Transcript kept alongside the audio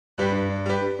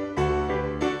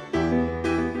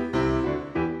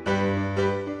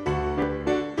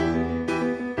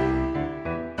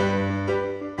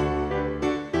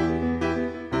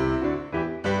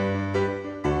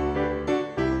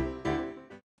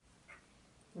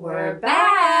We're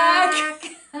back!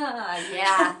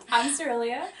 Yeah. I'm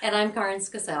Cerilia. And I'm Karin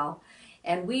Skasel.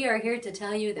 And we are here to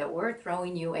tell you that we're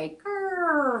throwing you a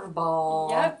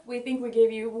curveball. Yep, we think we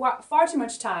gave you far too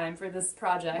much time for this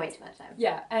project. Way too much time.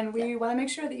 Yeah, and we want to make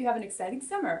sure that you have an exciting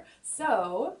summer.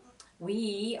 So,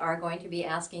 we are going to be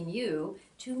asking you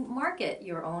to market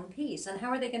your own piece. And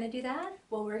how are they going to do that?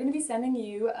 well, we're going to be sending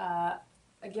you a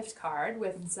gift card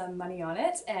with some money on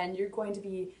it, and you're going to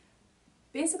be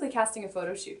basically casting a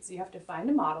photo shoot. So you have to find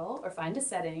a model or find a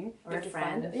setting, Or you a have to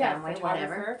friend, find a a family, photographer.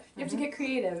 whatever. You have to get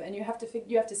creative, and you have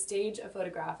to stage a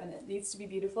photograph, and it needs to be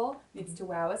beautiful, needs to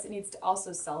wow us, it needs to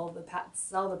also sell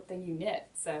the thing you knit.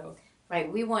 So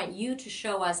Right, we want you to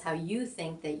show us how you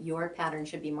think that your pattern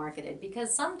should be marketed,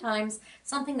 because sometimes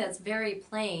something that's very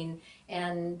plain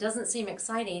and doesn't seem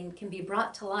exciting can be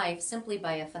brought to life simply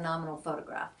by a phenomenal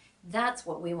photograph. That's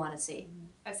what we want to see.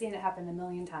 I've seen it happen a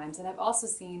million times, and I've also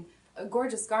seen a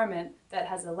gorgeous garment that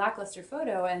has a lackluster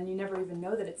photo, and you never even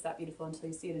know that it's that beautiful until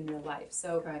you see it in real life.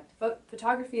 So Correct.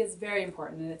 photography is very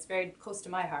important, and it's very close to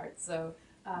my heart. So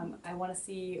I want to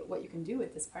see what you can do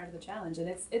with this part of the challenge, and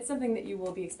it's something that you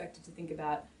will be expected to think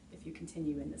about if you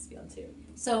continue in this field too.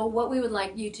 So what we would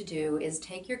like you to do is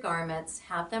take your garments,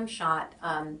 have them shot.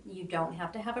 You don't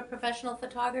have to have a professional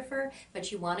photographer, but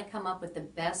you want to come up with the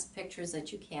best pictures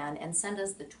that you can and send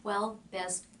us the 12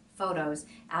 best photos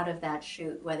out of that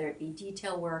shoot, whether it be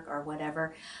detail work or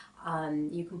whatever.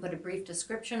 You can put a brief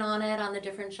description on it, on the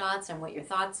different shots and what your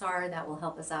thoughts are. That will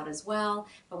help us out as well.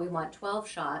 But we want 12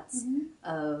 shots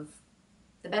of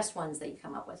the best ones that you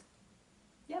come up with.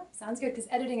 Yep, sounds good, because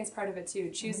editing is part of it too.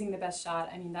 Choosing the best shot,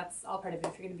 I mean, that's all part of it.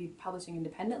 If you're going to be publishing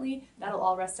independently, that'll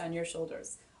all rest on your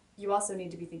shoulders. You also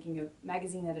need to be thinking of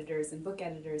magazine editors and book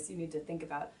editors. You need to think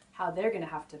about how they're going to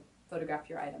have to photograph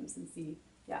your items and see,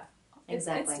 yeah.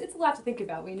 Exactly. It's a lot to think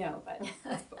about, we know, but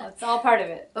it's all part of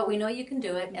it. But we know you can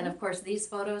do it, and of course these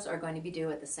photos are going to be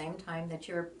due at the same time that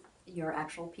your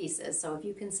actual piece is. So if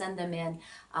you can send them in,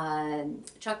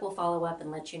 Chuck will follow up and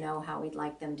let you know how we'd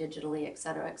like them digitally,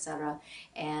 etc.,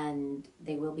 and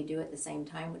they will be due at the same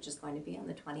time, which is going to be on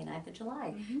the 29th of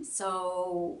July.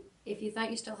 So if you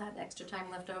thought you still had extra time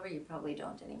left over, you probably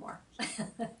don't anymore.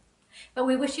 But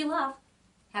we wish you luck.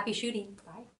 Happy shooting.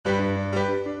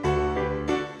 Bye.